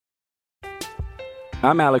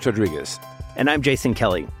I'm Alex Rodriguez. And I'm Jason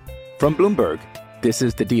Kelly. From Bloomberg, this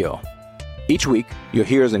is The Deal. Each week, you'll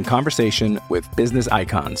hear us in conversation with business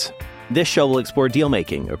icons. This show will explore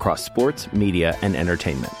deal-making across sports, media, and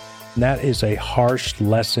entertainment. That is a harsh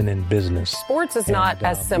lesson in business. Sports is not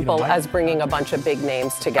as simple as bringing a bunch of big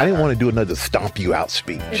names together. I didn't want to do another stomp you out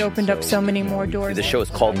speech. It opened up so many more doors. The show is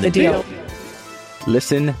called The Deal.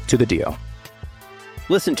 Listen to The Deal.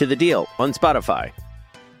 Listen to The Deal on Spotify.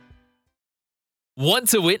 Want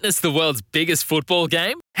to witness the world's biggest football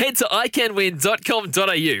game? Head to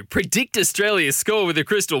iCanWin.com.au, predict Australia's score with a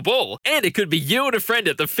crystal ball, and it could be you and a friend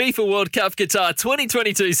at the FIFA World Cup Qatar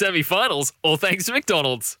 2022 semi-finals, all thanks to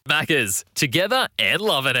McDonald's. Maccas, together and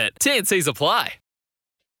loving it. TNCs apply.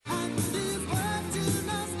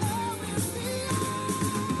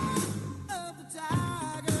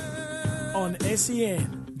 On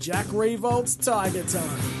SEN, Jack Revolt's Tiger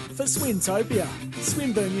Time for Swintopia,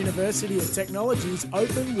 Swinburne University of Technology's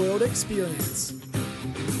open world experience.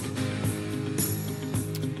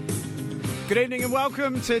 Good evening and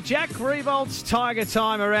welcome to Jack Revolt's Tiger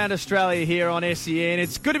Time around Australia here on SEN.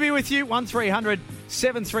 It's good to be with you. 1300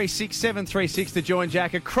 736 736 to join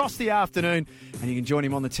Jack across the afternoon. And you can join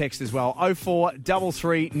him on the text as well.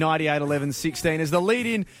 0433 98 11 16 as the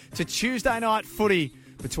lead-in to Tuesday night footy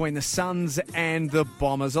between the Suns and the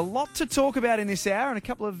Bombers. A lot to talk about in this hour and a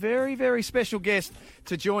couple of very, very special guests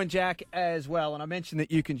to join Jack as well. And I mentioned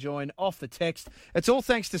that you can join off the text. It's all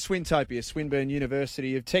thanks to Swintopia, Swinburne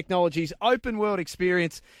University of Technology's open world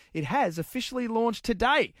experience. It has officially launched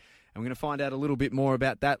today. And we're going to find out a little bit more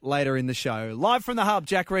about that later in the show. Live from the Hub,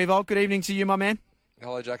 Jack Revolt. Good evening to you, my man.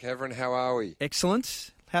 Hello, Jack Heverin. How are we?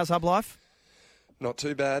 Excellent. How's Hub life? Not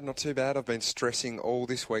too bad, not too bad. I've been stressing all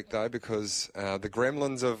this week, though, because the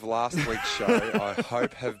gremlins of last week's show, I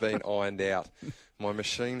hope, have been ironed out. My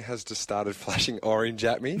machine has just started flashing orange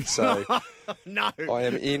at me, so no. I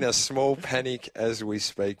am in a small panic as we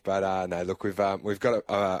speak. But no, look, we've got,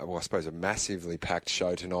 I suppose, a massively packed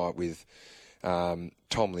show tonight with Tom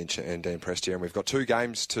Lynch and Dan Prestier, and we've got two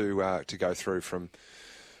games to go through from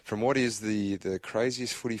what is the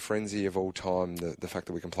craziest footy frenzy of all time, the fact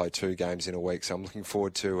that we can play two games in a week. So I'm looking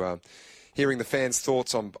forward to hearing the fans'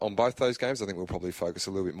 thoughts on both those games. I think we'll probably focus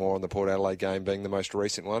a little bit more on the Port Adelaide game being the most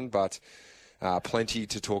recent one, but plenty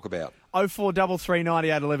to talk about. 0433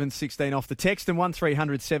 98 11 16 off the text and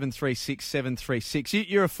 1300 736 736.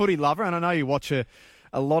 You're a footy lover, and I know you watch a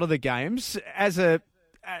lot of the games. As a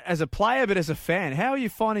player, but as a fan, how are you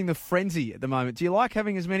finding the frenzy at the moment? Do you like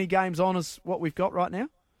having as many games on as what we've got right now?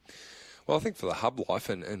 Well, I think for the hub life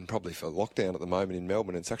and probably for lockdown at the moment in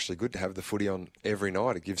Melbourne, it's actually good to have the footy on every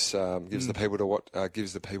night. It gives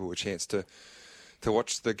the people a chance to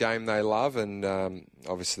watch the game they love, and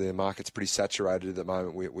obviously the market's pretty saturated at the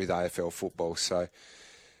moment with AFL football. So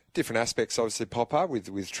different aspects obviously pop up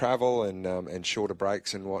with travel and shorter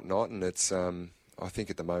breaks and whatnot, and it's I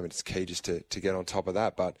think at the moment it's key just to get on top of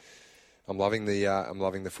that, but. I'm loving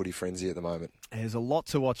the footy frenzy at the moment. There's a lot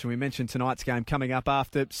to watch, and we mentioned tonight's game coming up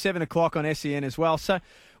after 7 o'clock on SEN as well. So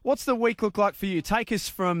what's the week look like for you? Take us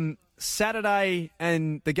from Saturday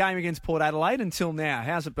and the game against Port Adelaide until now.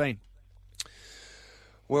 How's it been?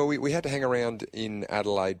 Well, we had to hang around in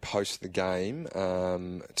Adelaide post the game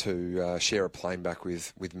to share a plane back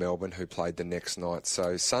with Melbourne, who played the next night.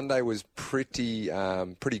 So Sunday was pretty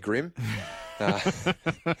grim.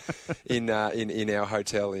 In our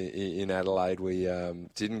hotel in Adelaide, we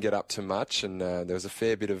didn't get up to much, and there was a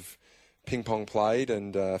fair bit of ping pong played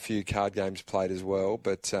and a few card games played as well.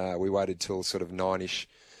 But we waited till sort of 9ish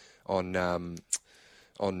on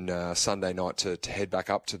Sunday night to head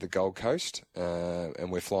back up to the Gold Coast,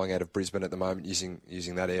 and we're flying out of Brisbane at the moment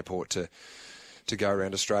using that airport to go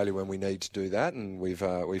around Australia when we need to do that. And we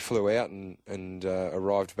flew out and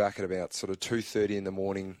arrived back at about sort of 2:30 in the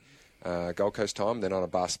morning Gold Coast time, then on a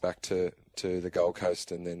bus back to the Gold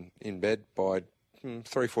Coast, and then in bed by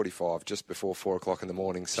 3:45, just before 4 o'clock in the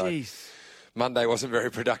morning. So. Jeez. Monday wasn't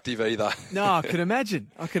very productive either. No, I could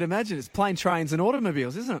imagine. It's plane, trains and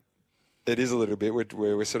automobiles, isn't it? It is a little bit.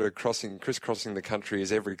 We're sort of crisscrossing the country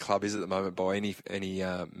as every club is at the moment by any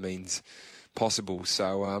means possible.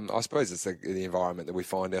 So I suppose it's the environment that we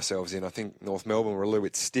find ourselves in. I think North Melbourne were a little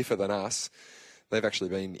bit stiffer than us. They've actually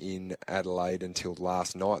been in Adelaide until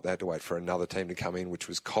last night. They had to wait for another team to come in, which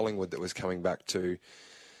was Collingwood, that was coming back to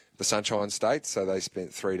the Sunshine State. So they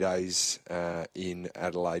spent 3 days in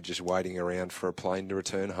Adelaide just waiting around for a plane to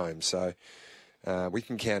return home. So we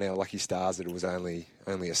can count our lucky stars that it was only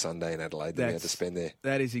a Sunday in Adelaide that we had to spend there.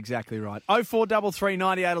 That is exactly right. 0433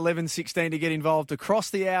 98 11 16 to get involved across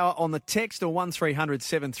the hour on the text, or 1300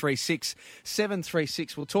 736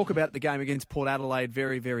 736. We'll talk about the game against Port Adelaide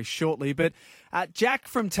very, very shortly. But Jack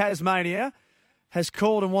from Tasmania has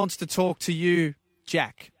called and wants to talk to you,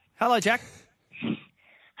 Jack. Hello, Jack.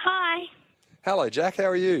 Hi. Hello, Jack. How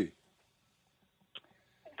are you?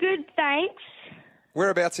 Good, thanks.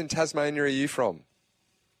 Whereabouts in Tasmania are you from?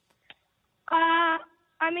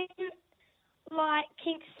 I'm in,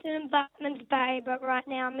 Kingston and Blackmans Bay, but right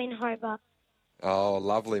now I'm in Hobart. Oh,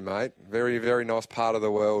 lovely, mate. Very, very nice part of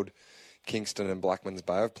the world, Kingston and Blackmans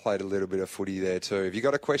Bay. I've played a little bit of footy there too. Have you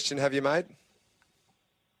got a question, have you, mate?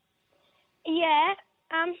 Yeah.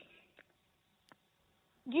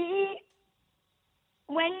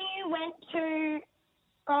 When you went to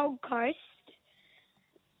Gold Coast,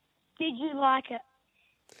 did you like it?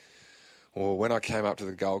 Well, when I came up to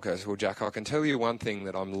the Gold Coast, well, Jack, I can tell you one thing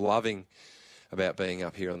that I'm loving about being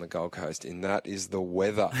up here on the Gold Coast, and that is the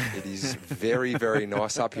weather. It is very, very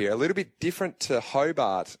nice up here. A little bit different to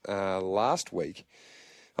Hobart last week.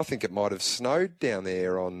 I think it might have snowed down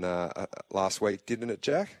there on last week, didn't it,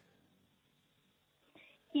 Jack?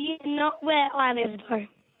 Yeah, not where I live, though.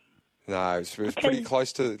 No, it was pretty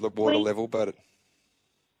close to the water level, but...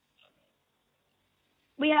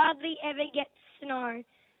 We hardly ever get snow.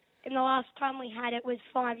 And the last time we had it was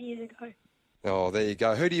 5 years ago. Oh, there you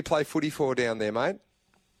go. Who do you play footy for down there, mate?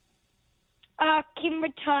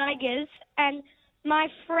 Canberra Tigers. And my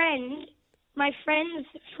friend's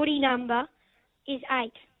footy number is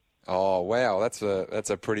 8. Oh, wow. That's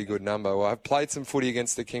a pretty good number. Well, I've played some footy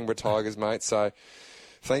against the Canberra Tigers, mate, so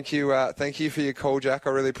thank you for your call, Jack.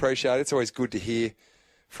 I really appreciate it. It's always good to hear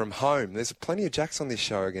from home. There's plenty of Jacks on this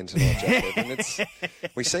show again tonight, Jack. And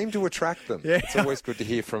we seem to attract them. Yeah. It's always good to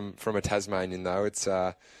hear from a Tasmanian, though.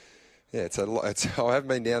 I haven't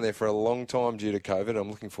been down there for a long time due to COVID. I'm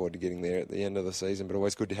looking forward to getting there at the end of the season, but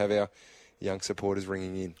always good to have our young supporters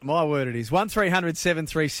ringing in. My word, it is. 1300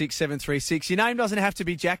 736 736. Your name doesn't have to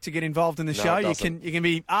be Jack to get involved in the show. You can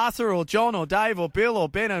be Arthur or John or Dave or Bill or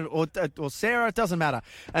Ben or Sarah. It doesn't matter.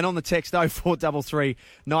 And on the text 0433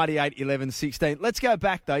 98 11 16. Let's go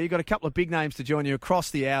back, though. You've got a couple of big names to join you across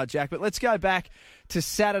the hour, Jack. But let's go back to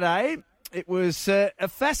Saturday. It was a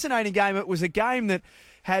fascinating game. It was a game that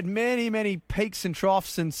had many, many peaks and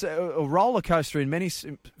troughs and a roller coaster in many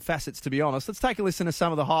facets, to be honest. Let's take a listen to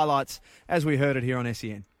some of the highlights as we heard it here on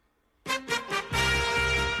SEN.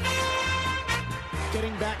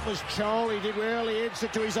 Getting back was Chol. He did well. He edged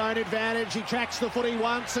it to his own advantage. He tracks the footy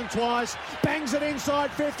once and twice. Bangs it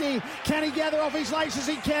inside 50. Can he gather off his laces?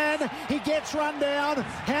 He can. He gets run down.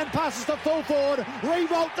 Hand passes to full forward.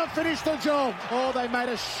 Revolt to finish the job. Oh, they made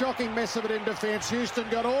a shocking mess of it in defence. Houston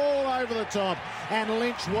got all over the top. And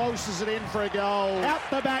Lynch waltzes it in for a goal. Out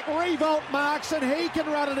the back. Revolt marks and he can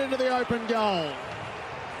run it into the open goal.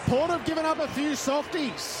 Port have given up a few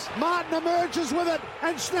softies. Martin emerges with it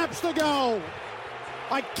and snaps the goal.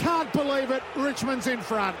 I can't believe it. Richmond's in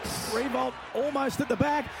front. Revolt almost at the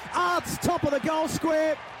back. Arts top of the goal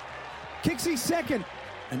square. Kicks his second.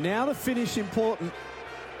 And now the finish important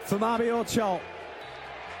for Mabior Chol.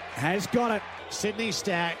 Has got it. Sydney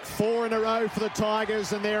Stack, 4 in a row for the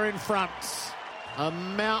Tigers, and they're in front. A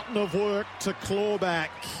mountain of work to claw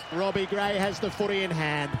back. Robbie Gray has the footy in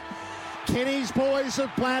hand. Kenny's boys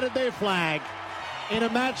have planted their flag in a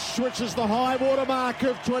match which is the high water mark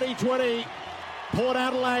of 2020. Port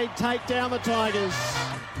Adelaide take down the Tigers.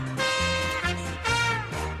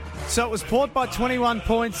 So it was Port by 21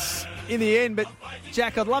 points in the end, but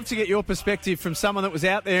Jack, I'd love to get your perspective from someone that was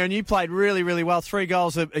out there, and you played really, really well. 3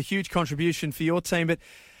 goals, a huge contribution for your team, but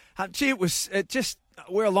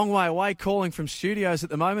we're a long way away calling from studios at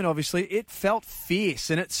the moment, obviously. It felt fierce,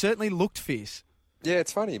 and it certainly looked fierce. Yeah,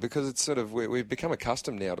 it's funny because it's sort of we've become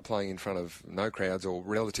accustomed now to playing in front of no crowds or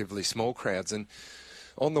relatively small crowds, and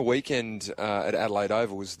on the weekend at Adelaide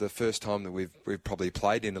Oval was the first time that we've probably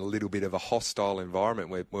played in a little bit of a hostile environment.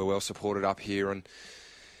 We're well supported up here and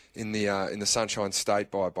in the Sunshine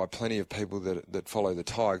State by plenty of people that follow the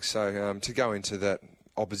Tigers. So to go into that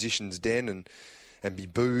opposition's den and be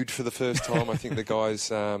booed for the first time, I think the guys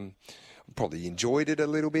probably enjoyed it a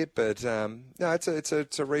little bit. But no,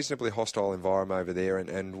 it's a reasonably hostile environment over there,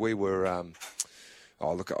 and we were.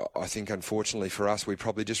 Oh, look, I think unfortunately for us, we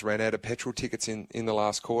probably just ran out of petrol tickets in the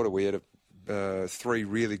last quarter. We had 3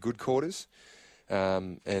 really good quarters,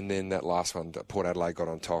 and then that last one, Port Adelaide got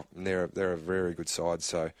on top, and they're a very good side.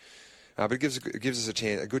 So, but it gives us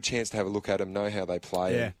a good chance to have a look at them, know how they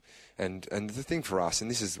play. Yeah. And the thing for us, and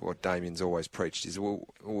this is what Damien's always preached, is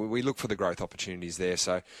we look for the growth opportunities there.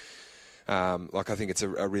 So I think it's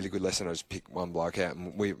a really good lesson. I just pick one bloke out,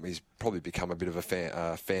 and he's probably become a bit of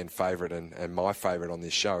a fan favourite, and my favourite on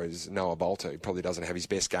this show is Noah Bolter. He probably doesn't have his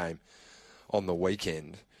best game on the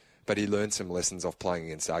weekend, but he learned some lessons off playing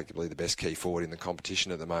against arguably the best key forward in the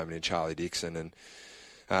competition at the moment in Charlie Dixon,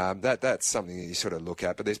 and that's something that you sort of look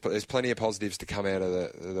at. But there's plenty of positives to come out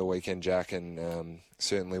of the weekend, Jack, and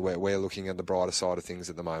certainly we're looking at the brighter side of things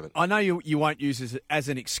at the moment. I know you won't use it as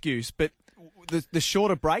an excuse, but the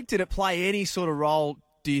shorter break, did it play any sort of role,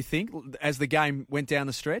 do you think, as the game went down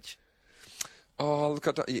the stretch? Oh, look,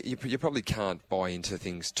 you probably can't buy into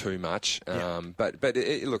things too much. But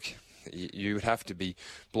look, you would have to be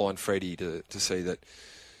blind Freddy to see that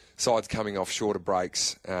sides coming off shorter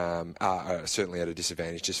breaks are certainly at a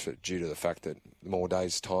disadvantage due to the fact that more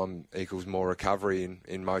days' time equals more recovery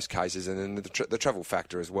in most cases, and then the travel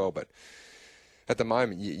factor as well. But at the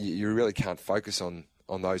moment, you really can't focus on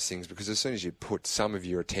those things, because as soon as you put some of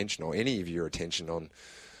your attention or any of your attention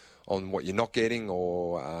on what you're not getting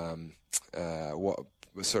or what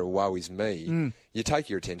sort of woe is me, you take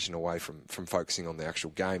your attention away from focusing on the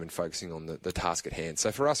actual game and focusing on the task at hand.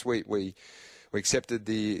 So for us, we accepted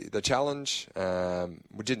the challenge.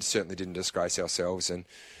 We certainly didn't disgrace ourselves, and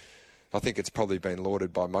I think it's probably been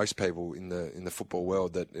lauded by most people in the football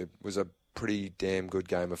world that it was a pretty damn good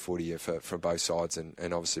game of footy for both sides,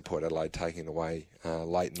 and obviously Port Adelaide taking it away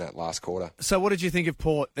late in that last quarter. So what did you think of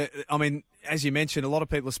Port? I mean, as you mentioned, a lot of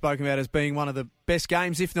people have spoken about it as being one of the best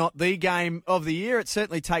games, if not the game of the year. It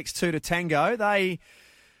certainly takes two to tango. They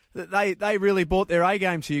really brought their A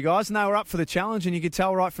game to you guys, and they were up for the challenge, and you could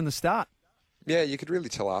tell right from the start. Yeah, you could really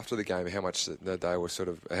tell after the game how much they were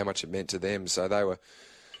how much it meant to them. So they were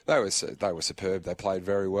superb. They played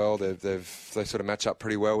very well. They sort of match up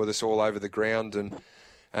pretty well with us all over the ground, and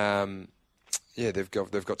they've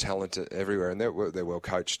got talent everywhere, and they're well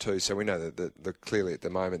coached too. So we know that clearly at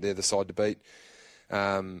the moment they're the side to beat,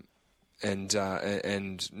 and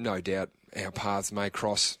no doubt our paths may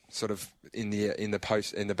cross sort of in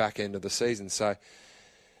the back end of the season. So.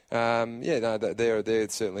 They're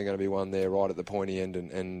certainly going to be one there right at the pointy end,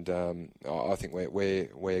 and I think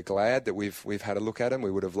we're glad that we've had a look at them.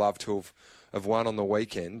 We would have loved to have won on the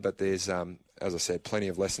weekend, but there's, as I said, plenty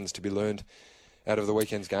of lessons to be learned out of the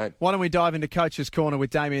weekend's game. Why don't we dive into Coach's Corner with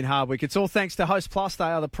Damien Hardwick? It's all thanks to Host Plus. They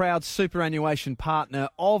are the proud superannuation partner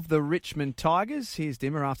of the Richmond Tigers. Here's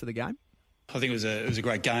Dimmer after the game. I think it was a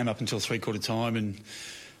great game up until three-quarter time, and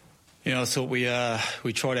I thought we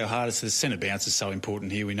tried our hardest. The centre bounce is so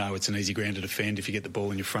important here. We know it's an easy ground to defend. If you get the ball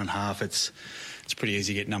in your front half, it's pretty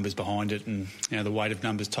easy to get numbers behind it. And the weight of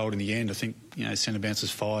numbers told in the end. I think centre bounce was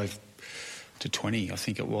 5 to 20. I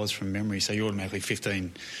think it was from memory. So you're automatically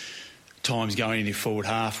 15 times going in your forward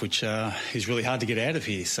half, which is really hard to get out of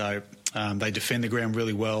here. So they defend the ground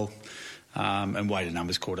really well. And weight of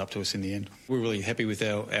numbers caught up to us in the end. We're really happy with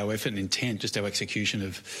our effort and intent, just our execution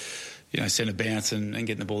of centre bounce and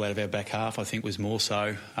getting the ball out of our back half, I think, was more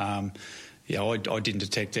so. I didn't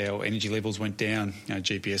detect our energy levels went down.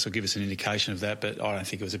 GPS will give us an indication of that, but I don't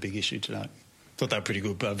think it was a big issue today. Thought they were pretty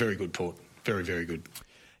good, very good, Port. Very, very good.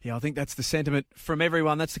 Yeah, I think that's the sentiment from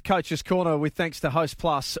everyone. That's the Coach's Corner with thanks to Host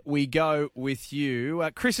Plus. We go with you.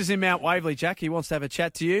 Chris is in Mount Waverley, Jack. He wants to have a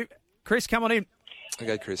chat to you. Chris, come on in.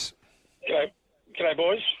 Okay, Chris. G'day,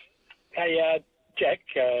 boys. Hey, Jack,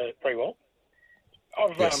 very well.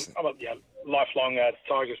 I'm a lifelong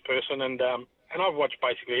Tigers person, and I've watched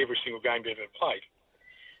basically every single game you've ever played.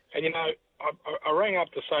 And, I rang up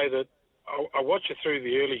to say that I watched you through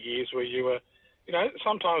the early years where you were,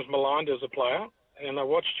 sometimes maligned as a player, and I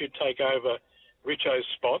watched you take over Richo's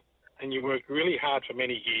spot, and you worked really hard for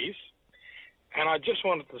many years. And I just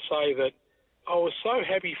wanted to say that I was so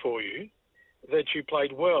happy for you that you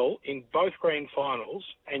played well in both grand finals,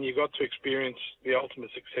 and you got to experience the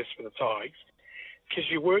ultimate success for the Tigers, because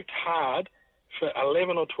you worked hard for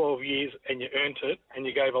 11 or 12 years and you earned it, and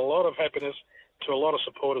you gave a lot of happiness to a lot of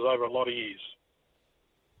supporters over a lot of years.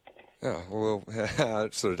 Oh, well, I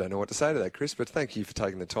sort of don't know what to say to that, Chris, but thank you for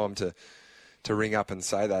taking the time to ring up and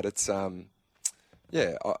say that. It's, I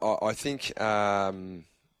think I'm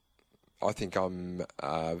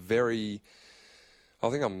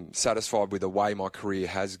satisfied with the way my career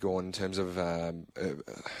has gone in terms of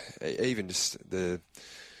even just I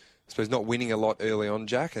suppose not winning a lot early on,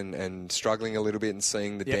 Jack, and struggling a little bit and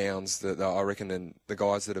seeing the downs that I reckon, and the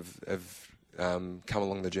guys that have come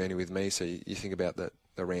along the journey with me. So you think about the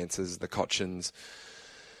Rances, the Cotchins,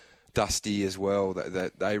 Dusty as well,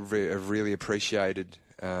 that they have really appreciated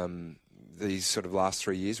these sort of last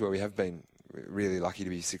 3 years where we have been really lucky to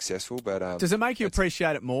be successful. But does it make you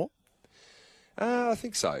appreciate it more? I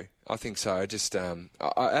think so. I just,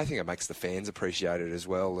 I think it makes the fans appreciate it as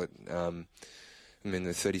well. I mean,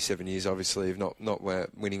 the 37 years, obviously, of not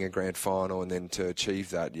winning a grand final, and then to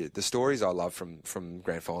achieve that. The stories I love from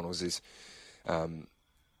grand finals is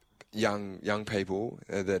young people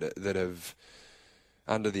that have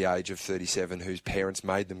under the age of 37 whose parents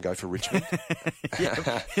made them go for Richmond,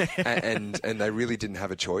 and they really didn't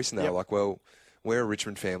have a choice, and they were like, well, we're a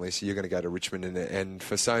Richmond family, so you're going to go to Richmond. And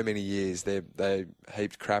for so many years, they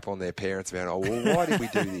heaped crap on their parents about, well, why did we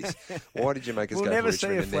do this? Why did you make us go to Richmond? We'll never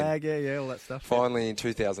see a flag, all that stuff. Finally, in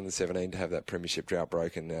 2017, to have that premiership drought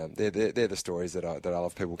broken, they're the stories that I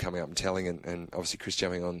love people coming up and telling, and obviously Chris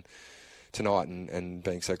jumping on tonight and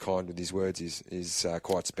being so kind with his words is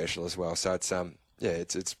quite special as well. So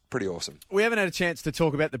it's pretty awesome. We haven't had a chance to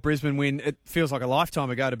talk about the Brisbane win. It feels like a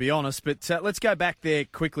lifetime ago, to be honest. But let's go back there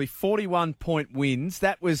quickly. 41-point wins.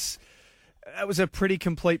 That was a pretty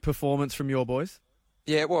complete performance from your boys.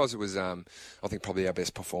 Yeah, it was. It was, I think, probably our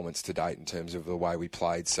best performance to date in terms of the way we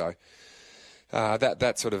played. So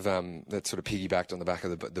that sort of piggybacked on the back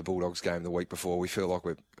of the Bulldogs game the week before. We feel like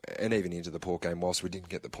and even into the Port game, whilst we didn't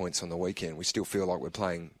get the points on the weekend, we still feel like we're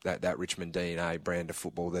playing that Richmond DNA brand of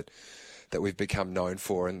football that we've become known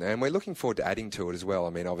for, and we're looking forward to adding to it as well. I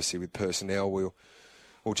mean, obviously with personnel, we'll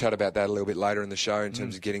chat about that a little bit later in the show in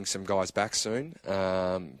terms of getting some guys back soon,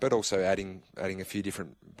 but also adding a few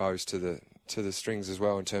different bows to the strings as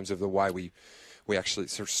well in terms of the way we actually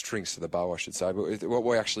sort of strings to the bow, I should say. But what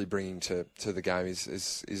we're actually bringing to the game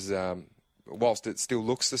is whilst it still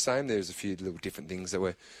looks the same, there's a few little different things that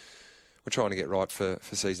we're trying to get right for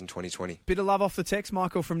season 2020. Bit of love off the text.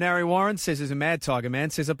 Michael from Narry Warren says, as a mad Tiger man,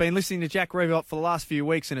 says, I've been listening to Jack Riewoldt for the last few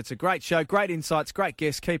weeks and it's a great show, great insights, great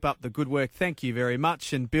guests. Keep up the good work. Thank you very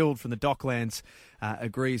much. And Bill from the Docklands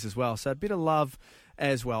agrees as well. So a bit of love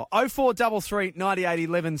as well. 0433 98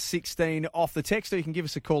 11 16 off the text, or you can give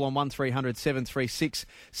us a call on 1300 736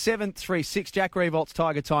 736. Jack Riewoldt's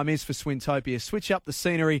Tiger Time is for Swintopia. Switch up the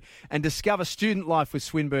scenery and discover student life with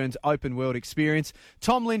Swinburne's open world experience.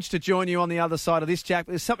 Tom Lynch to join you on the other side of this, Jack.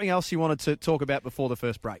 There's something else you wanted to talk about before the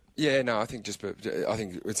first break. Yeah, no, I think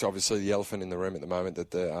it's obviously the elephant in the room at the moment that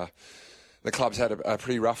the club's had a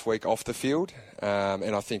pretty rough week off the field,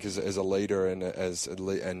 and I think as a leader and as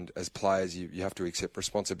players, you have to accept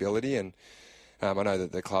responsibility. And I know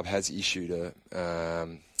that the club has issued a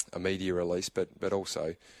media release, but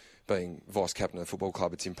also being vice captain of the football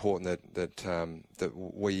club, it's important that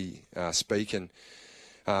we speak and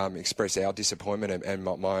express our disappointment and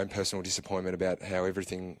my own personal disappointment about how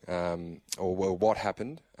everything what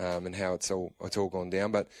happened and how it's all gone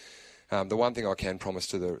down, but. The one thing I can promise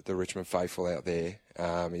to the Richmond faithful out there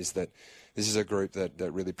is that this is a group that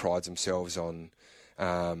really prides themselves on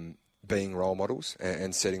being role models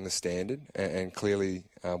and setting the standard. And clearly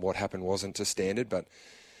what happened wasn't to standard, but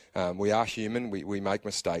we are human, we make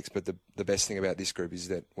mistakes. But the best thing about this group is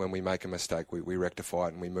that when we make a mistake, we rectify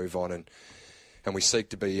it and we move on and we seek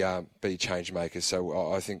to be change makers.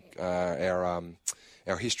 So I think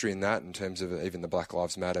our history in that, in terms of even the Black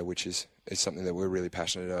Lives Matter, which is something that we're really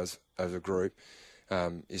passionate as a group,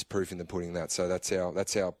 is proof in the pudding. So that's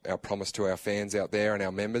our promise to our fans out there and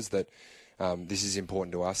our members that this is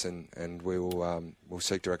important to us, and we'll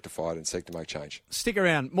seek to rectify it and seek to make change. Stick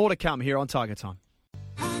around, more to come here on Tiger Time.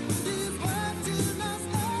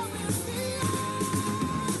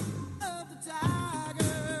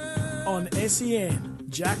 On SEN,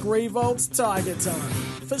 Jack Riewoldt's Tiger Time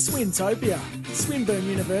for Swintopia, Swinburne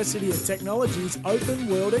University of Technology's open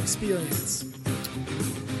world experience.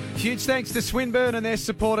 Huge thanks to Swinburne and their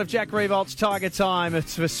support of Jack Riewoldt's Tiger Time.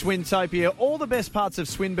 It's for Swintopia. All the best parts of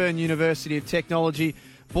Swinburne University of Technology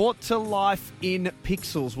brought to life in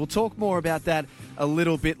pixels. We'll talk more about that a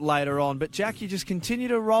little bit later on. But Jack, you just continue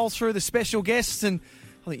to roll through the special guests, and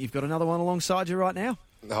I think you've got another one alongside you right now.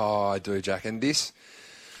 Oh, I do, Jack. And this...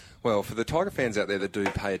 Well, for the Tiger fans out there that do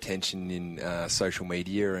pay attention in social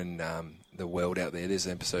media and the world out there, there's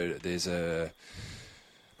a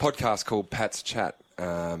podcast called Pat's Chat,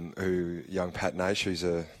 young Pat Nash, who's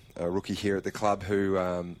a rookie here at the club, who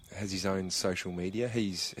has his own social media.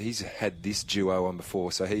 He's had this duo on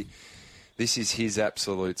before, so this is his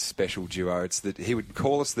absolute special duo. He would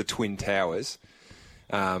call us the Twin Towers,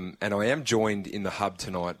 and I am joined in the hub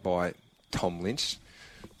tonight by Tom Lynch.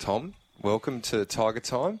 Tom, welcome to Tiger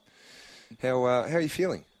Time. How are you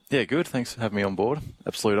feeling? Yeah, good. Thanks for having me on board.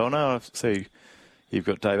 Absolute honour. I see you've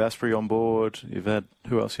got Dave Asprey on board. You've had...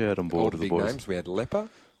 Who else you had on board? All the big names. We had Leper.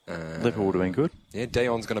 Leper would have been good. Yeah,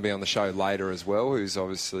 Dion's going to be on the show later as well, who's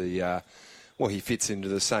obviously... he fits into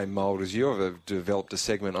the same mould as you. I've developed a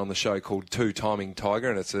segment on the show called Two Timing Tiger,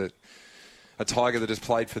 and it's a Tiger that has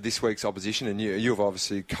played for this week's opposition, and you've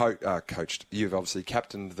obviously coached. You've obviously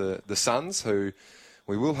captained the Suns, who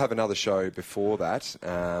we will have another show before that.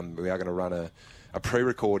 We are going to run a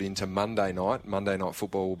pre-record into Monday night. Monday night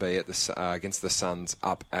football will be at against the Suns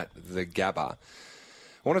up at the Gabba.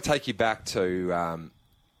 I want to take you back to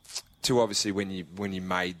obviously when you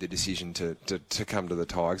made the decision to come to the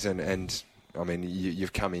Tigers, and I mean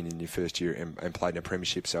you've come in your first year and played in a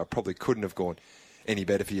premiership, so I probably couldn't have gone any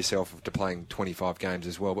better for yourself after playing 25 games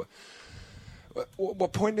as well. But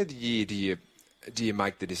what point of the year do you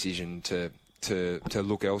make the decision to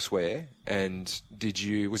look elsewhere? And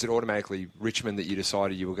was it automatically Richmond that you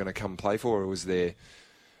decided you were going to come play for, or was there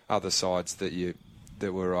other sides that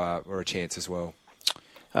were a chance as well?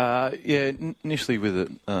 Initially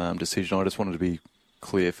with the decision, I just wanted to be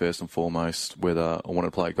clear first and foremost whether I wanted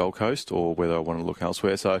to play at Gold Coast or whether I wanted to look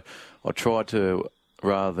elsewhere. So I tried to,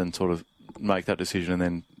 rather than sort of make that decision and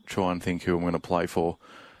then try and think who I'm going to play for.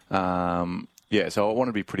 So I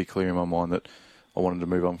wanted to be pretty clear in my mind that I wanted to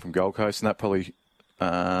move on from Gold Coast, and that probably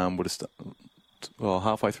would have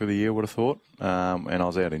halfway through the year, would have thought. And I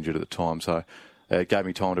was out injured at the time, so it gave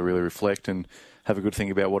me time to really reflect and have a good think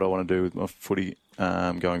about what I want to do with my footy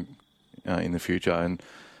going in the future. And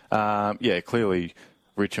clearly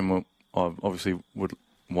Richmond, I obviously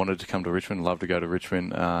wanted to come to Richmond, loved to go to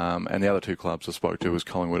Richmond. And the other two clubs I spoke to was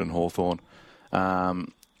Collingwood and Hawthorn.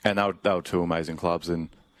 And they were two amazing clubs, and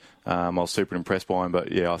I was super impressed by them.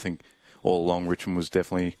 But I think all along Richmond was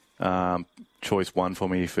definitely choice one for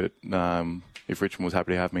me if Richmond was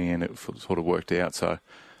happy to have me, and it sort of worked out. So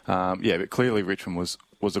but clearly Richmond was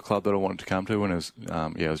a club that I wanted to come to, and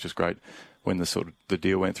it was just great when the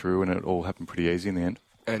deal went through, and it all happened pretty easy in the end.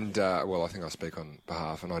 And I think I speak on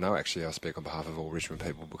behalf, and I know actually I speak on behalf of all Richmond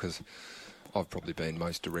people, because I've probably been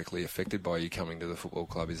most directly affected by you coming to the football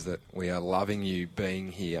club, is that we are loving you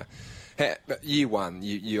being here. Year one,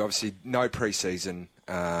 you obviously no pre-season,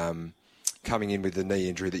 coming in with the knee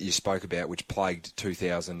injury that you spoke about, which plagued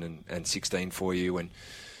 2016 for you. And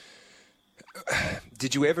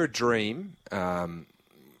did you ever dream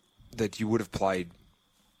that you would have played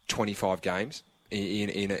 25 games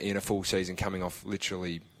in a full season, coming off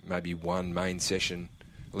literally maybe one main session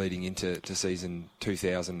leading into season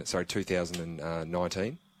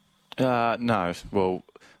 2019? No. Well,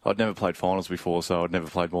 I'd never played finals before, so I'd never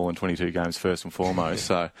played more than 22 games first and foremost.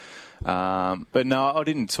 So, but no, I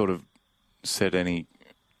didn't sort of set any.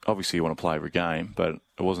 Obviously, you want to play every game, but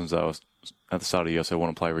it wasn't as though I was, at the start of the year I said I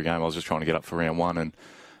want to play every game. I was just trying to get up for round one, and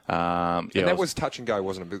and that was touch and go,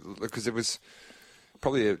 wasn't it? Because it was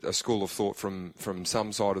probably a school of thought from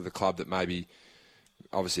some side of the club that maybe,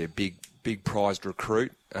 obviously, a big prized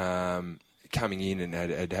recruit coming in and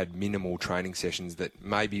had minimal training sessions, that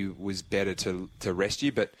maybe was better to rest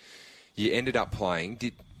you, but you ended up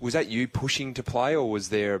playing. Was that you pushing to play, or was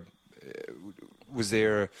there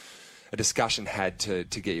a discussion had to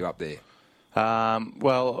get you up there?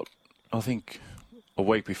 Well, I think a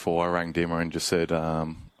week before I rang Dimmer and just said, it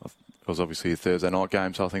was obviously a Thursday night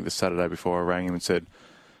game, so I think the Saturday before I rang him and said,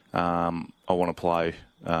 I want to play.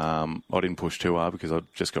 I didn't push too hard because I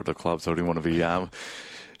just got to the club, so I didn't want to be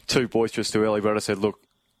too boisterous too early. But I said, look,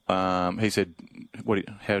 he said,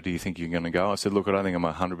 how do you think you're going to go? I said, look, I don't think I'm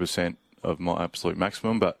 100% of my absolute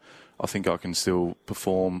maximum, but I think I can still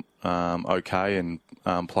perform okay and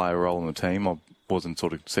play a role in the team. I wasn't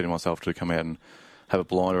sort of setting myself to come out and have a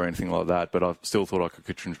blind or anything like that, but I still thought I could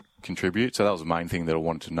contribute. So that was the main thing that I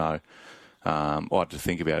wanted to know. I had to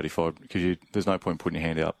think about because there's no point putting your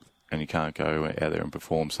hand up and you can't go out there and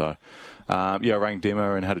perform. So, I rang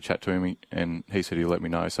Dimmer and had a chat to him, and he said he'd let me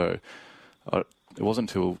know. So it wasn't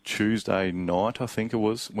until Tuesday night, I think it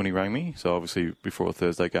was, when he rang me. So obviously before a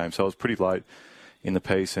Thursday game. So I was pretty late in the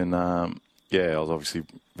piece, and I was obviously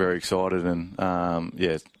very excited, and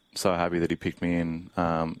so happy that he picked me in.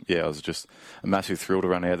 It was just a massive thrill to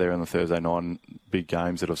run out there on the Thursday night and big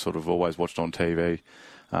games that I've sort of always watched on TV.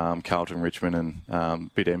 Carlton, Richmond, and a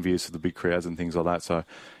bit envious of the big crowds and things like that. So,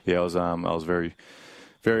 I was very,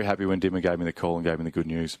 very happy when Dimmer gave me the call and gave me the good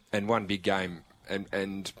news. And one big game,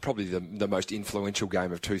 and probably the most influential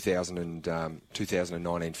game of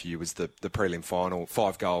 2019 for you was the prelim final.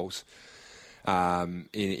 5 goals in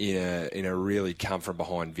a really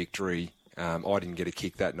come-from-behind victory. I didn't get a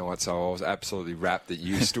kick that night, so I was absolutely rapt that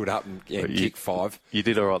you stood up and kicked 5. You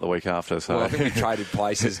did all right the week after. So I think we traded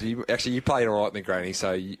places. You played all right in the granny,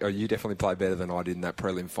 so you definitely played better than I did in that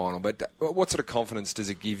prelim final. But what sort of confidence does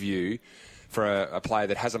it give you for a player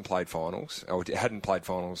that hasn't played finals, or hadn't played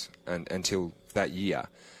finals until that year,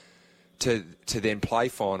 to then play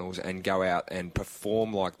finals and go out and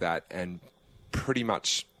perform like that and pretty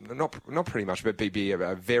much, not pretty much, but be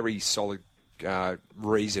a very solid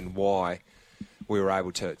reason why we were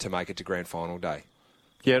able to make it to grand final day?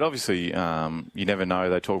 Yeah, obviously, you never know.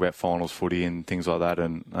 They talk about finals footy and things like that,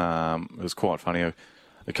 and it was quite funny.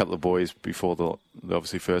 A couple of boys before the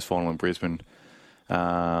obviously first final in Brisbane,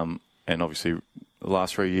 and obviously the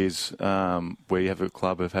last 3 years we have a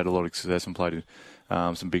club have had a lot of success and played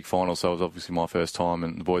some big finals. So it was obviously my first time,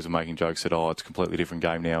 and the boys were making jokes that, it's a completely different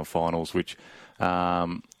game now in finals, which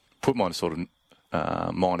put my sort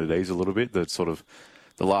of mind at ease a little bit. That sort of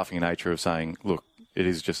the laughing nature of saying, look, it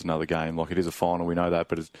is just another game. Like, it is a final, we know that,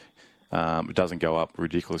 but it doesn't go up a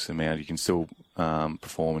ridiculous amount. You can still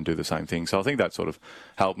perform and do the same thing. So I think that sort of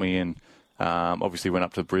helped me. And obviously went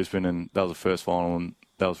up to Brisbane, and that was the first final, and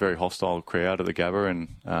that was a very hostile crowd at the Gabba,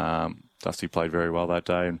 and Dusty played very well that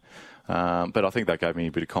day. And but I think that gave me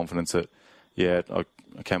a bit of confidence that, I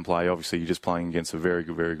can play. Obviously, you're just playing against a very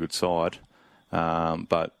good side.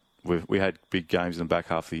 But we had big games in the back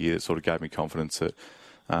half of the year that sort of gave me confidence that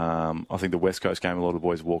I think the West Coast game, a lot of the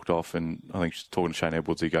boys walked off, and I think talking to Shane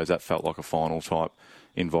Edwards, he goes, that felt like a final type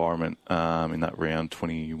environment in that round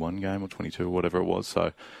 21 game or 22 or whatever it was.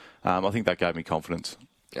 So I think that gave me confidence.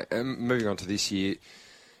 Moving on to this year,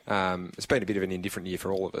 it's been a bit of an indifferent year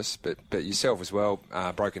for all of us, but yourself as well,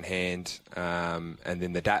 broken hand, and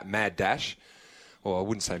then the mad dash. Well, I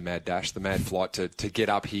wouldn't say mad dash, the mad flight to get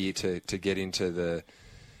up here to get into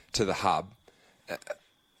the hub.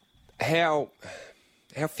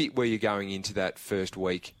 How fit were you going into that first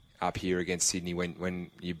week up here against Sydney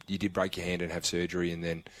when you did break your hand and have surgery, and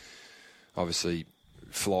then obviously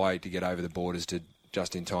fly to get over the borders to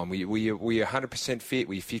just in time? Were you 100% fit?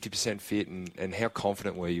 Were you 50% fit? And how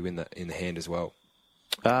confident were you in the hand as well?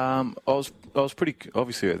 I was pretty,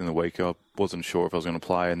 obviously in the week I wasn't sure if I was going to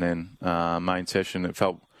play, and then main session it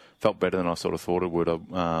felt better than I sort of thought it would.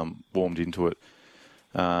 I warmed into it,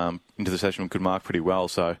 into the session, and could mark pretty well,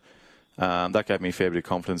 so that gave me a fair bit of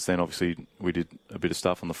confidence. Then obviously we did a bit of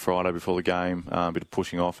stuff on the Friday before the game, a bit of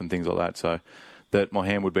pushing off and things like that, so that my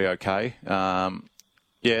hand would be okay. And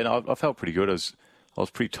I felt pretty good. I was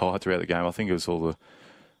pretty tired throughout the game. I think it was all the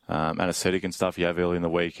anaesthetic and stuff you have early in the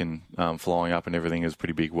week, and flying up and everything. It was a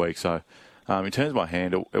pretty big week. So in terms of my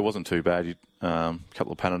hand, it wasn't too bad. A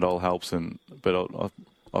couple of Panadol helps, but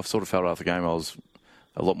I've sort of felt after the game I was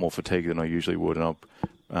a lot more fatigued than I usually would, and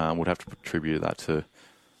I would have to attribute that to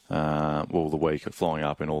the week of flying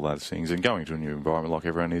up and all those things and going to a new environment like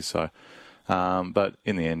everyone is. So, but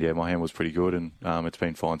in the end, my hand was pretty good, and it's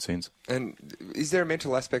been fine since. And is there a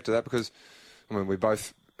mental aspect to that? Because we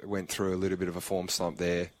both went through a little bit of a form slump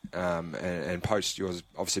there, and post yours,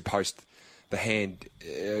 obviously post the hand,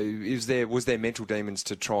 was there mental demons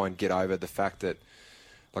to try and get over the fact that,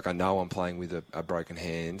 like, I know I'm playing with a broken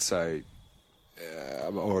hand, so I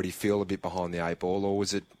already feel a bit behind the eight ball, or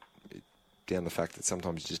was it down the fact that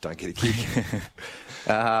sometimes you just don't get a kick?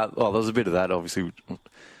 Well, there was a bit of that. Obviously,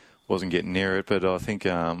 wasn't getting near it, but I think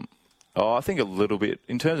I think a little bit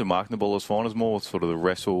in terms of marking the ball as fine. It's more sort of the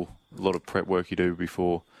wrestle, a lot of prep work you do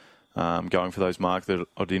before going for those marks, that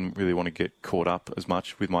I didn't really want to get caught up as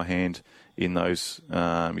much with my hand in those.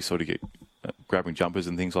 You sort of get grabbing jumpers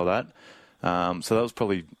and things like that. So that was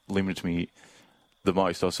probably limited me the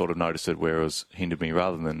most. I sort of noticed it where it was hindered me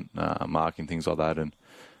rather than marking things like that. And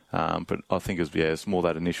but I think it's more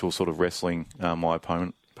that initial sort of wrestling my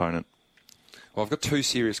opponent. Well, I've got two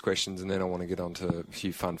serious questions, and then I want to get on to a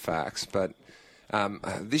few fun facts. But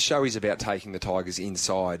this show is about taking the Tigers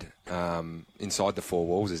inside the four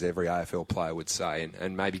walls, as every AFL player would say,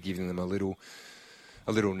 and maybe giving them a little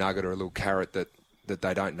nugget or a little carrot that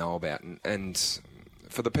they don't know about. And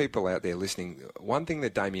for the people out there listening, one thing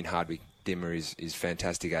that Damien Hardwick-Dimmer is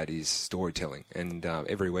fantastic at is storytelling. And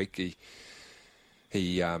every week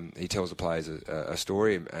he tells the players a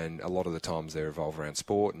story, and a lot of the times they revolve around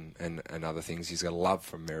sport and other things. He's got a love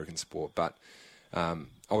for American sport. But I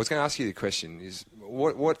was going to ask you the question is,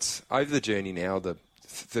 what's over the journey now, the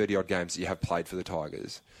 30-odd games that you have played for the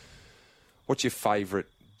Tigers, what's your favourite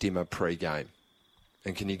Dimmer pre-game?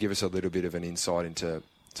 And can you give us a little bit of an insight into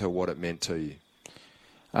what it meant to you?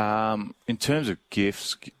 In terms of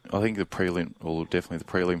gifts, I think the prelim, or definitely the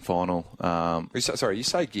prelim final. Sorry, you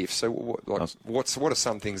say gifts. So what are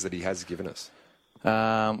some things that he has given us?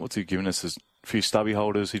 What's he given us? Is a few stubby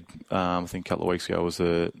holders. I think a couple of weeks ago was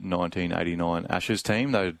the 1989 Ashes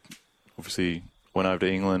team. They obviously went over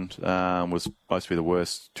to England. Was supposed to be the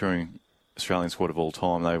worst touring Australian squad of all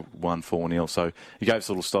time. They won 4-0. So he gave us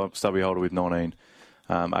a little stubby holder with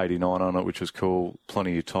 1989 on it, which was cool.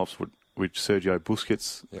 Plenty of tops with Sergio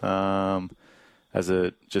Busquets,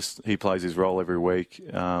 he plays his role every week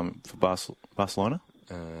for Barcelona.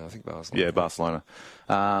 I think Barcelona. Yeah, Barcelona.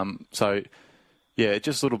 So Yeah,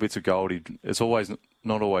 just little bits of gold. It's always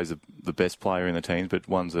not always the best player in the teams, but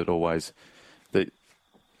ones that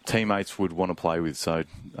teammates would want to play with. So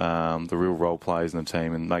the real role players in the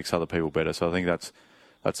team and makes other people better. So I think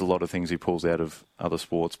that's a lot of things he pulls out of other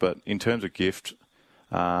sports. But in terms of gift,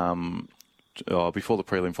 before the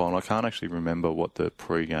prelim final, I can't actually remember what the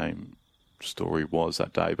pre-game story was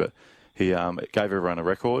that day, but he gave everyone a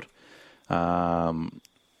record. I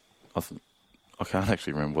can't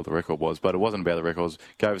actually remember what the record was, but it wasn't about the records.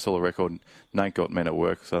 Gave us all a record. Nate got men at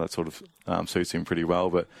work, so that sort of suits him pretty well.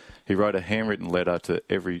 But he wrote a handwritten letter to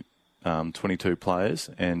every 22 players,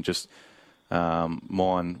 and just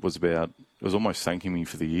mine was it was almost thanking me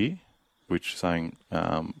for the year, which saying,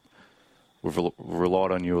 we've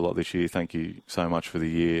relied on you a lot this year. Thank you so much for the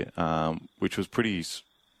year, which was pretty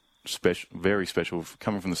special, very special.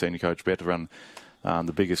 Coming from the senior coach, about to run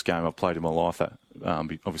the biggest game I've played in my life,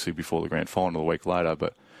 obviously before the grand final a week later.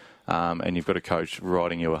 But and you've got a coach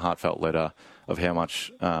writing you a heartfelt letter of how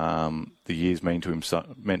much the year's meant to him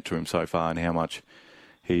so far, and how much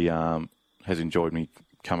he has enjoyed me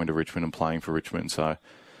coming to Richmond and playing for Richmond. So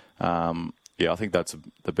I think that's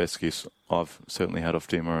the best gifts I've certainly had off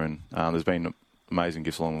Dimmer, and there's been amazing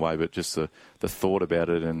gifts along the way, but just the thought about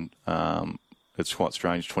it, and it's quite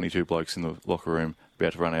strange, 22 blokes in the locker room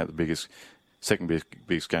about to run out the second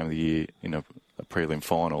biggest game of the year in a prelim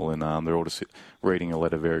final, and they're all just reading a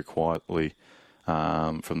letter very quietly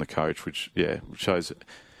from the coach, which shows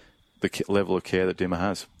the level of care that Dimmer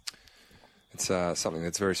has. It's something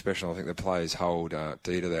that's very special. I think the players hold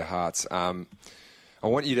dear to their hearts. I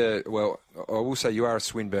want you to, I will say you are a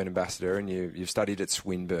Swinburne ambassador, and you've studied at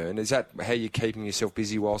Swinburne. Is that how you're keeping yourself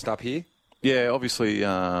busy whilst up here? Yeah, obviously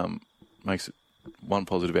makes it one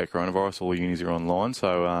positive about coronavirus. All the unis are online,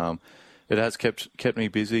 so it has kept me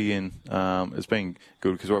busy, and it's been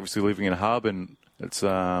good because we're obviously living in a hub, and it's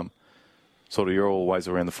sort of you're always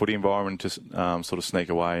around the footy environment, just sort of sneak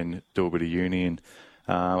away and do a bit of uni and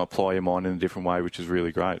apply your mind in a different way, which is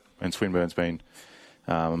really great. And Swinburne's been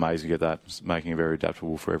amazing to get that, making it very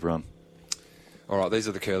adaptable for everyone. All right, these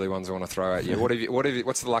are the curly ones I want to throw at you.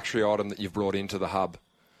 What's the luxury item that you've brought into the hub?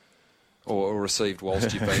 Or received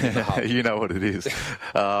whilst you've been in the hub? You know what it is.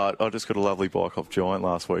 I just got a lovely bike off Giant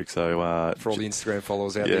last week. So for all the Instagram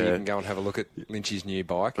followers out there, you can go and have a look at Lynchy's new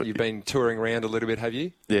bike. You've been touring around a little bit, have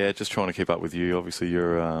you? Yeah, just trying to keep up with you. Obviously,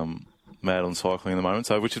 you're mad on cycling at the moment,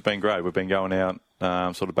 which has been great. We've been going out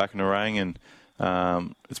sort of back in Nerang, and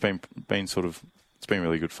it's been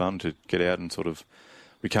really good fun to get out and sort of.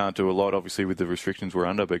 We can't do a lot, obviously, with the restrictions we're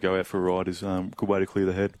under, but go out for a ride is a good way to clear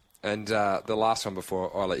the head. And the last one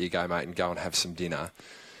before I let you go, mate, and go and have some dinner.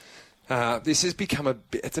 This has become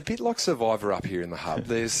it's a bit like Survivor up here in the hub.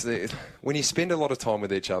 When you spend a lot of time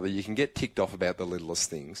with each other, you can get ticked off about the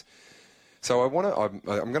littlest things. So I'm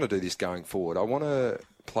going to do this going forward. I want to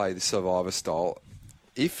play the Survivor style.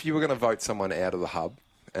 If you were going to vote someone out of the hub,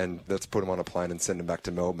 and let's put them on a plane and send them back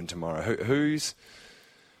to Melbourne tomorrow, who?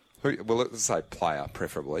 Well, let's say player,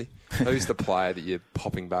 preferably. Who's the player that you're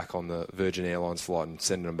popping back on the Virgin Airlines flight and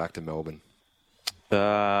sending them back to Melbourne?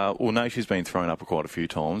 Naishi's been thrown up quite a few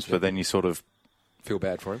times, but then you sort of feel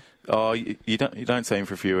bad for him. Oh, you don't see him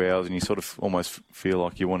for a few hours, and you sort of almost feel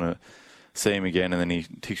like you want to see him again, and then he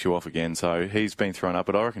ticks you off again. So he's been thrown up,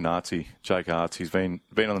 but I reckon Jake Arts, he's been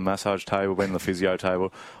on the massage table, been on the physio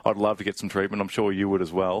table. I'd love to get some treatment. I'm sure you would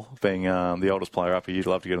as well. Being the oldest player up here, you'd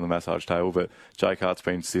love to get on the massage table, but Jake Art's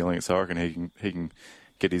been stealing it, so I reckon he can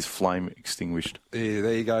get his flame extinguished. Yeah,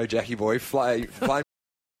 there you go, Jackie boy. Flame.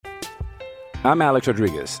 I'm Alex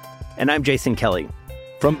Rodriguez. And I'm Jason Kelly.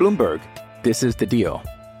 From Bloomberg, this is The Deal.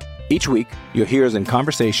 Each week, you'll hear us in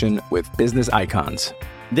conversation with business icons.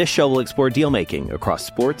 This show will explore deal-making across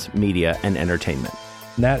sports, media, and entertainment.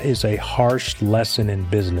 That is a harsh lesson in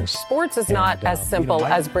business. Sports is not as simple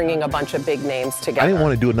as bringing a bunch of big names together. I didn't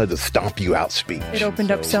want to do another stomp you out speech. It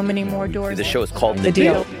opened up so many more doors. The show is called The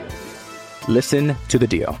Deal. Listen to The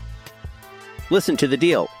Deal. Listen to The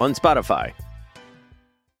Deal on Spotify.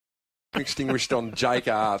 Extinguished on Jake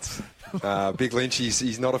Arts. Big Lynch,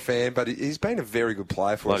 he's not a fan, but he's been a very good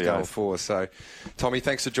player for us going forward. So, Tommy,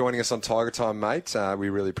 thanks for joining us on Tiger Time, mate. We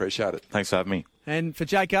really appreciate it. Thanks for having me. And for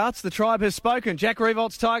Jake Arts, the tribe has spoken. Jack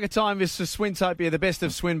Revolt's Tiger Time is for Swintopia, the best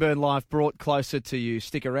of Swinburne life brought closer to you.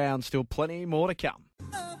 Stick around, still plenty more to come.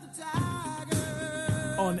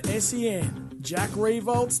 On SEN, Jack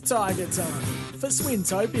Revolt's Tiger Time for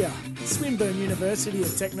Swintopia, Swinburne University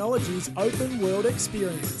of Technology's open world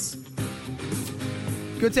experience.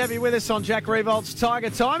 Good to have you with us on Jack Revolt's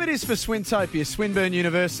Tiger Time. It is for Swintopia, Swinburne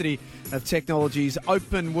University of Technology's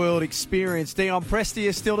open world experience. Dion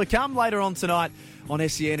Prestia still to come later on tonight on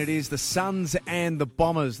SEN. It is the Suns and the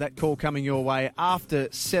Bombers. That call coming your way after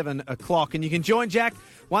 7 o'clock. And you can join Jack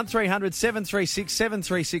 1300 736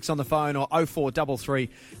 736 on the phone or 0433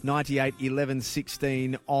 98 11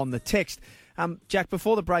 16 on the text. Jack,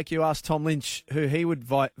 before the break, you asked Tom Lynch who he would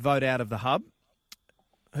vote out of the hub.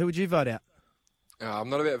 Who would you vote out?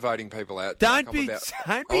 I'm not about voting people out. Don't be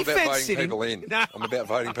voting people in. No. I'm about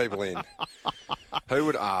voting people in. Who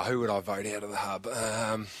would I vote out of the hub?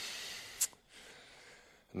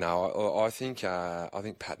 No, I think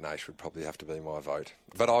Pat Nash would probably have to be my vote.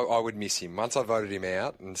 But I would miss him. Once I voted him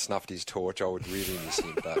out and snuffed his torch, I would really miss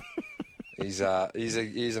him. But he's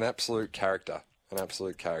an absolute character,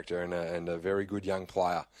 and a very good young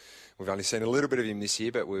player. We've only seen a little bit of him this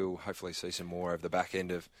year, but we'll hopefully see some more over the back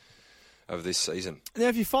end of this season. Now,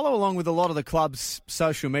 if you follow along with a lot of the club's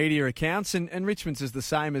social media accounts, and Richmond's is the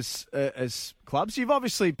same as clubs, you've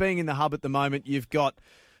obviously, being in the hub at the moment, you've got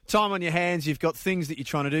time on your hands, you've got things that you're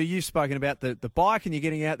trying to do. You've spoken about the bike, and you're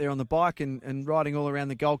getting out there on the bike and riding all around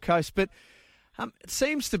the Gold Coast. But it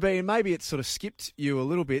seems to be, and maybe it's sort of skipped you a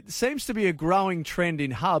little bit, it seems to be a growing trend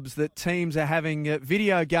in hubs that teams are having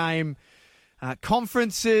video game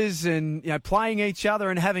conferences and playing each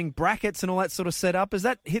other and having brackets and all that sort of set up. Has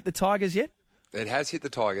that hit the Tigers yet? It has hit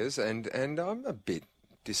the Tigers, and I'm a bit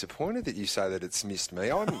disappointed that you say that it's missed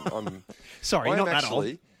me. I'm sorry, not that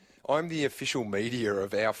old. I'm the official media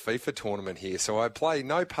of our FIFA tournament here, so I play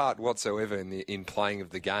no part whatsoever in playing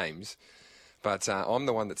of the games. But I'm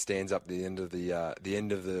the one that stands up at the end of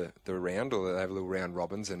the round, or they have little round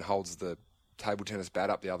robins, and holds the table tennis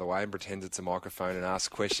bat up the other way and pretends it's a microphone and asks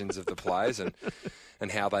questions of the players and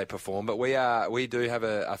how they perform. But we do have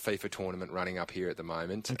a FIFA tournament running up here at the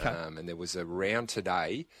moment, okay. And there was a round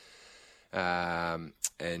today, and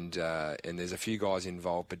there's a few guys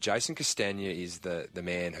involved. But Jason Castagna is the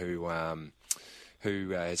man who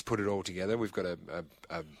has put it all together. We've got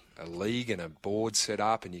a league and a board set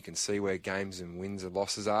up, and you can see where games and wins and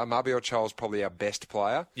losses are. Mabior Chol's probably our best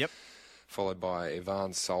player. Yep. Followed by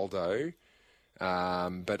Ivan Soldo.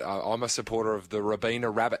 But I'm a supporter of the Robina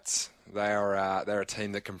Rabbits. They're a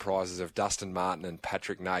team that comprises of Dustin Martin and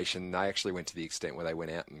Patrick Nation. They actually went to the extent where they went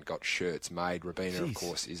out and got shirts made. Robina, of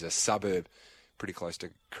course, is a suburb pretty close to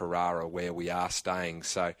Carrara where we are staying.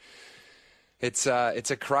 So it's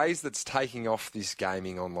a craze that's taking off, this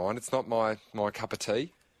gaming online. It's not my cup of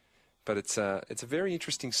tea, but it's a very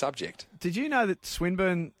interesting subject. Did you know that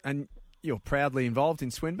Swinburne, and you're proudly involved in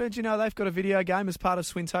Swinburne, do you know they've got a video game as part of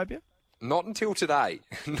Swintopia? Not until today.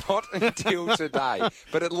 Not until today.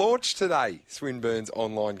 But it launched today, Swinburne's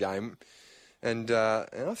online game. And I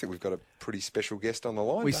think we've got a pretty special guest on the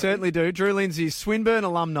line. We certainly do. Drew Lindsay is Swinburne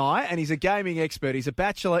alumni, and he's a gaming expert. He's a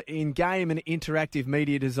Bachelor in Game and Interactive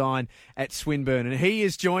Media Design at Swinburne. And he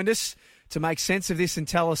has joined us to make sense of this and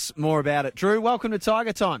tell us more about it. Drew, welcome to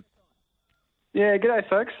Tiger Time. Yeah, g'day,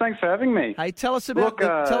 folks. Thanks for having me. Hey, tell us about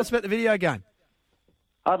the video game.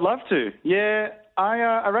 I'd love to. Yeah,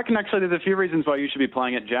 I reckon actually there's a few reasons why you should be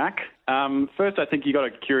playing it, Jack. First, I think you got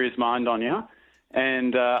a curious mind on you,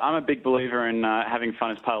 and I'm a big believer in having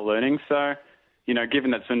fun as part of learning. So,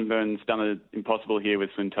 given that Swinburne's done the impossible here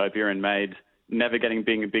with Swintopia and made navigating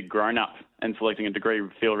being a big grown-up and selecting a degree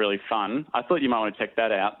feel really fun, I thought you might want to check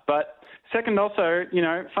that out. But second, also,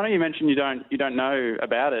 funny you mentioned you don't know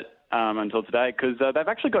about it until today, because they've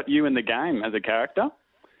actually got you in the game as a character.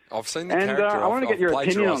 I've seen the character. And I want to get your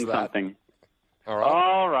opinion on something.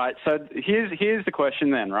 All right. So here's the question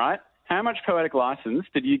then, right? How much poetic license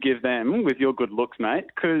did you give them with your good looks, mate?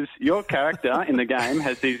 Because your character in the game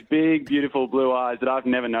has these big, beautiful blue eyes that I've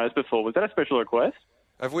never noticed before. Was that a special request?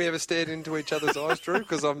 Have we ever stared into each other's eyes, Drew?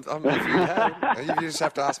 Because if you have, you just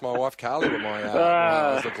have to ask my wife, Carly, what my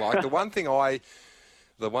eyes look like. The one thing I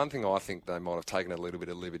think they might have taken a little bit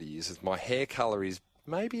of liberty is my hair colour is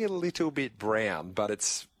maybe a little bit brown, but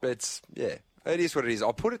it's yeah, it is what it is.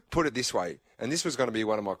 I'll put it this way, and this was going to be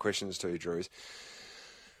one of my questions to you, Drew. Is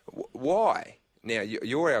why? Now,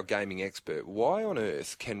 you're our gaming expert. Why on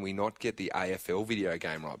earth can we not get the AFL video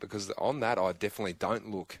game right? Because on that, I definitely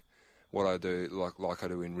don't look what I do like I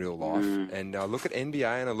do in real life. And I look at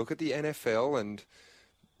NBA and I look at the NFL, and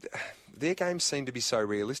their games seem to be so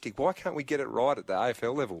realistic. Why can't we get it right at the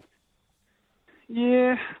AFL level?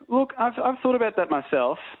 Yeah, look, I've thought about that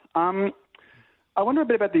myself. I wonder a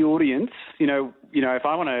bit about the audience. If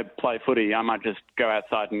I want to play footy, I might just go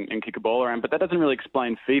outside and kick a ball around, but that doesn't really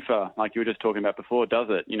explain FIFA like you were just talking about before, does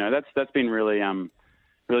it? That's been really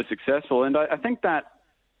really successful, and I think that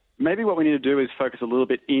maybe what we need to do is focus a little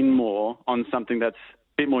bit more on something that's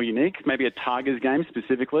bit more unique, maybe a Tigers game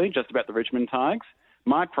specifically, just about the Richmond Tigers.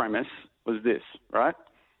 My premise was this, right?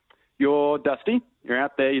 You're Dusty, you're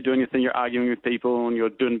out there, you're doing your thing, you're arguing with people, and you're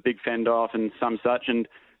doing big fend off and some such, and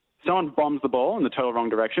someone bombs the ball in the total wrong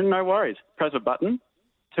direction. No worries. Press a button,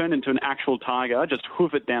 turn into an actual tiger, just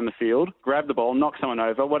hoof it down the field, grab the ball, knock someone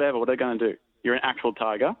over, whatever. What are they going to do? You're an actual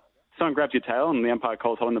tiger. Someone grabs your tail and the umpire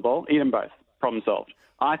calls holding the ball. Eat them both. Problem solved.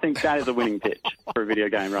 I think that is a winning pitch for a video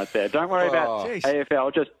game right there. Don't worry about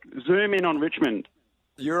AFL. Just zoom in on Richmond.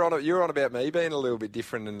 You're on about me being a little bit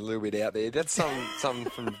different and a little bit out there. That's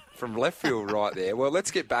something from left field right there. Well,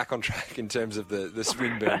 let's get back on track in terms of the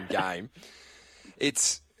Swinburne game.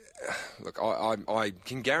 Look, I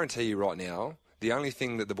can guarantee you right now, the only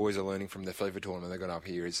thing that the boys are learning from the FIFA tournament they got up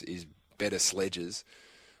here is better sledges.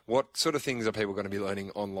 What sort of things are people going to be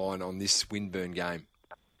learning online on this Swinburne game?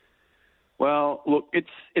 Well, look,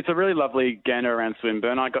 it's a really lovely gander around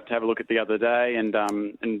Swinburne. I got to have a look at it the other day and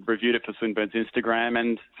reviewed it for Swinburne's Instagram.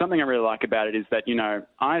 And something I really like about it is that,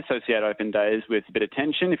 I associate open days with a bit of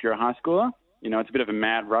tension if you're a high schooler. It's a bit of a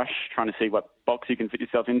mad rush trying to see what box you can fit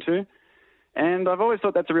yourself into. And I've always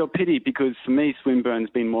thought that's a real pity because for me, Swinburne's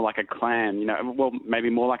been more like a clan, maybe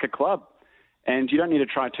more like a club. And you don't need to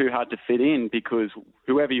try too hard to fit in because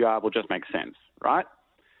whoever you are will just make sense, right?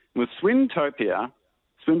 With Swintopia,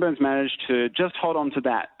 Swinburne's managed to just hold on to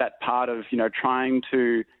that part of, trying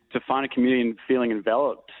to find a community and feeling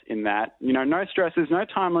enveloped in that. No stresses, no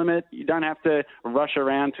time limit. You don't have to rush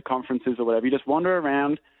around to conferences or whatever. You just wander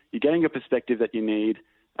around. You're getting your perspective that you need.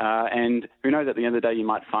 And who knows, at the end of the day, you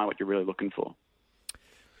might find what you're really looking for.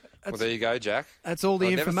 Well, there you go, Jack. That's all the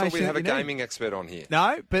information. I never thought we'd have a gaming gaming expert on here.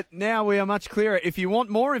 No, but now we are much clearer. If you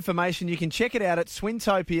want more information, you can check it out at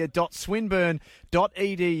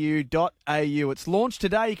swintopia.swinburne.edu.au. It's launched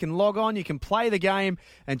today. You can log on, you can play the game,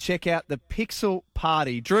 and check out the Pixel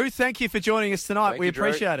Party. Drew, thank you for joining us tonight. We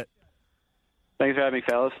appreciate it. Thanks for having me,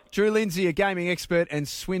 fellas. Drew Lindsay, a gaming expert and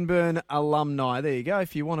Swinburne alumni. There you go.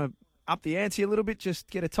 If you want to up the ante a little bit, just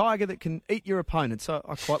get a tiger that can eat your opponent. So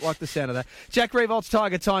I quite like the sound of that. Jack Riewoldt,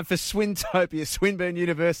 Tiger Time for Swintopia, Swinburne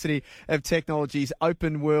University of Technology's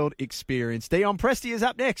open world experience. Dion Presti is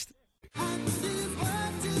up next.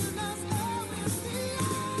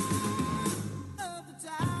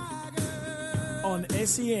 On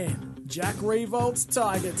SEN, Jack Riewoldt's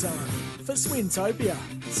Tiger Time for Swintopia,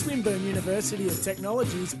 Swinburne University of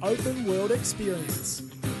Technology's open world experience.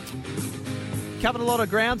 Covered a lot of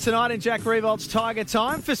ground tonight in Jack Riewoldt's Tiger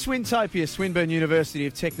Time for Swintopia, Swinburne University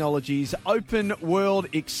of Technology's open world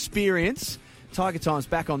experience. Tiger Time's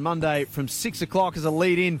back on Monday from 6 o'clock as a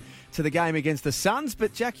lead-in to the game against the Suns.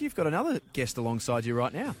 But, Jack, you've got another guest alongside you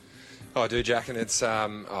right now. I do, Jack, and it's,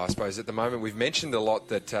 I suppose at the moment we've mentioned a lot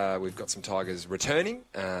that we've got some Tigers returning.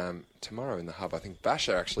 Tomorrow in the hub, I think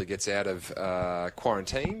Basher actually gets out of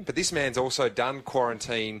quarantine. But this man's also done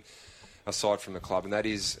quarantine aside from the club, and that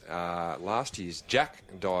is last year's Jack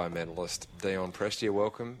Dyer medalist, Dion Presti.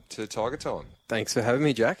 Welcome to Tiger Time. Thanks for having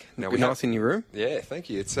me, Jack. Now, nice in your room. Yeah,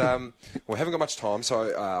 thank you. It's we haven't got much time,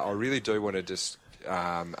 so I really do want to just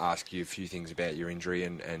ask you a few things about your injury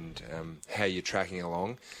and how you're tracking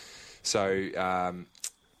along. So,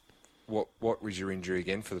 what was your injury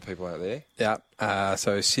again for the people out there? Yeah,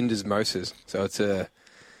 so syndesmosis. So it's I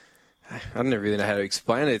don't really know how to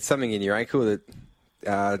explain it. It's something in your ankle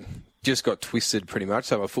that just got twisted pretty much.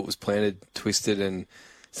 So my foot was planted, twisted, and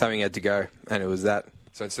something had to go, and it was that.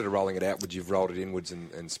 So instead of rolling it outwards, you've rolled it inwards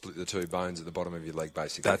and split the two bones at the bottom of your leg,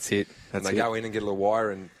 basically. That's it. And they go in and get a little wire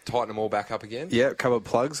and tighten them all back up again? Yeah, a couple of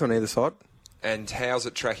plugs on either side. And how's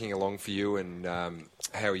it tracking along for you, and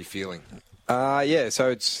how are you feeling? Yeah, so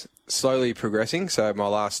it's slowly progressing. So my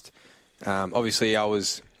last, obviously I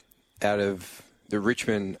was out of the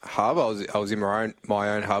Richmond hub. I was in my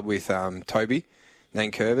own hub with Toby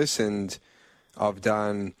Nankervis, and I've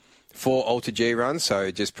done 4 Alter G runs. So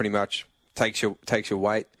it just pretty much takes your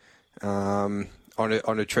weight on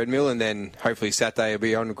a treadmill, and then hopefully Saturday will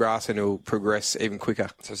be on grass and it'll progress even quicker.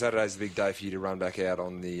 So Saturday's the big day for you to run back out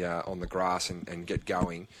on the grass and get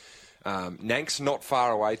going. Nank's not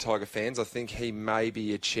far away, Tiger fans. I think he may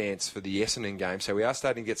be a chance for the Essendon game. So we are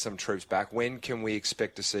starting to get some troops back. When can we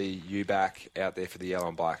expect to see you back out there for the yellow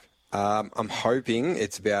and black? I'm hoping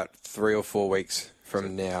it's about 3 or 4 weeks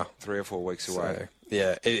from now. 3 or 4 weeks away. So,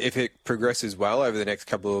 yeah, if it progresses well over the next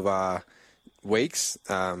couple of weeks,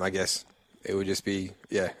 I guess it would just be,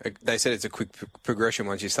 they said it's a quick progression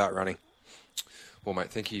once you start running. Well,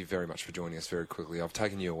 mate, thank you very much for joining us very quickly. I've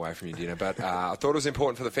taken you away from your dinner, but I thought it was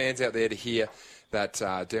important for the fans out there to hear that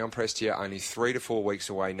Dion Prestia only 3 to 4 weeks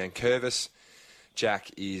away. Nankervis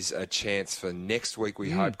Jack, is a chance for next week.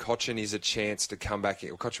 We hope Cochin is a chance to come back.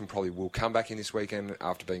 Cochin probably will come back in this weekend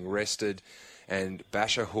after being rested. And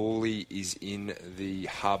Basher Hawley is in the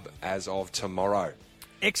hub as of tomorrow.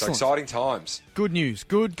 Excellent. So exciting times. Good news.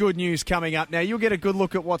 Good news coming up. Now, you'll get a good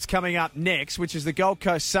look at what's coming up next, which is the Gold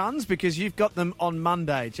Coast Suns, because you've got them on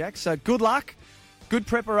Monday, Jack. So good luck, good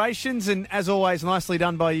preparations, and as always, nicely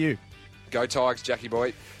done by you. Go Tigers, Jackie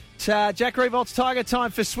boy. Jack Revolt's Tiger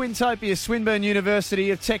Time for Swintopia, Swinburne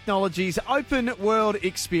University of Technology's open world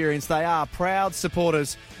experience. They are proud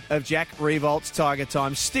supporters of Jack Revolt's Tiger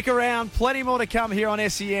Time. Stick around, plenty more to come here on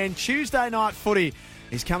SEN. Tuesday night footy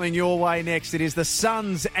is coming your way next. It is the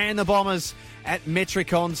Suns and the Bombers at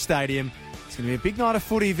Metricon Stadium. It's going to be a big night of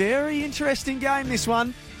footy. Very interesting game, this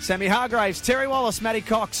one. Sammy Hargraves, Terry Wallace, Matty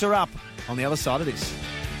Cox are up on the other side of this.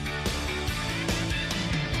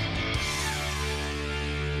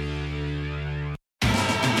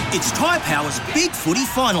 It's Tyre Power's Big Footy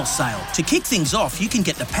Final Sale. To kick things off, you can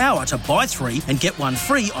get the power to buy 3 and get 1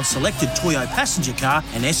 free on selected Toyo passenger car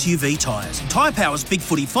and SUV tyres. Tyre Power's Big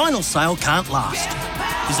Footy Final Sale can't last.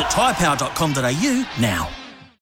 Visit tyrepower.com.au now.